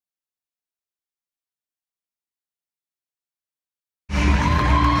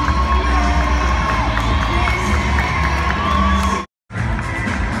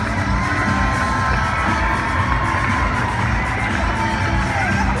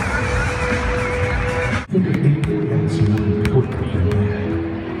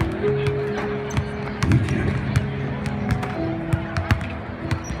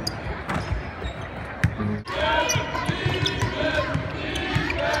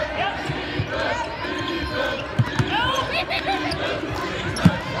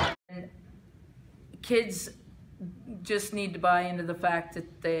kids just need to buy into the fact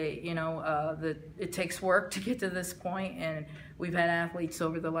that that it takes work to get to this point, and we've had athletes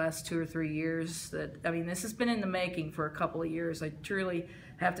over the last 2 or 3 years that, I mean, this has been in the making for a couple of years. I truly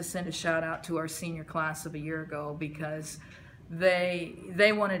have to send a shout out to our senior class of a year ago, because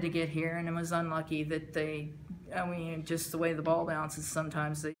they wanted to get here, and it was unlucky that I mean, just the way the ball bounces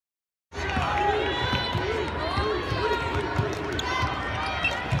sometimes.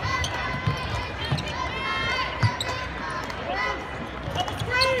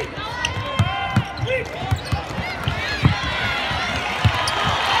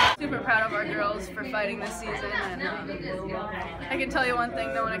 Super proud of our girls for fighting this season, and I can tell you one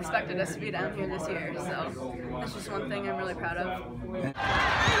thing: no one expected us to be down here this year, so that's just one thing I'm really proud of.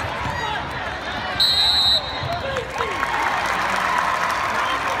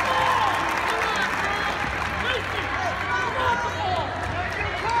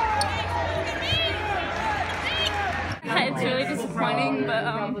 It's really disappointing, but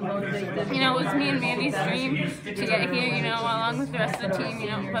it was me and Mandy's dream to get here, along with the rest of the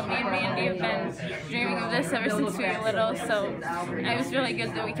team, but me and Mandy have been dreaming of this ever since we were little, so it was really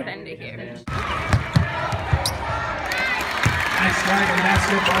good that we could end it here. Nice drive and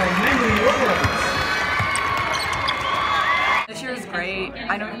basket by Mandy Williams. This year was great.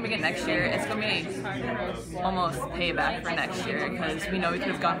 I know when we get next year, it's going to be almost payback for next year, because we know we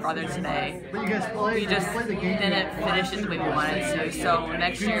could have gone farther today. We just didn't finish it the way we wanted to. So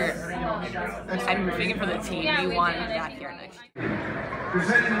next year, I'm thinking for the team, we want it back here next year.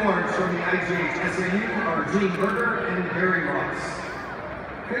 Presenting awards from the AGWSR are Gene Berger and Barry Ross.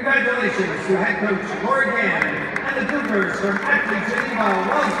 Congratulations to head coach Lori Gann and the Cougars from Ackley, Geneva,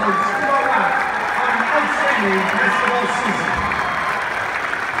 Wellsburg, Skid Rock on an outstanding basketball season.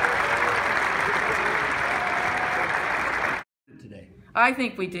 I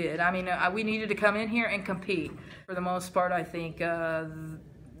think we did. I mean, we needed to come in here and compete. For the most part, I think,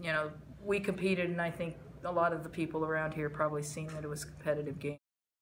 we competed, and I think a lot of the people around here probably seen that it was a competitive game.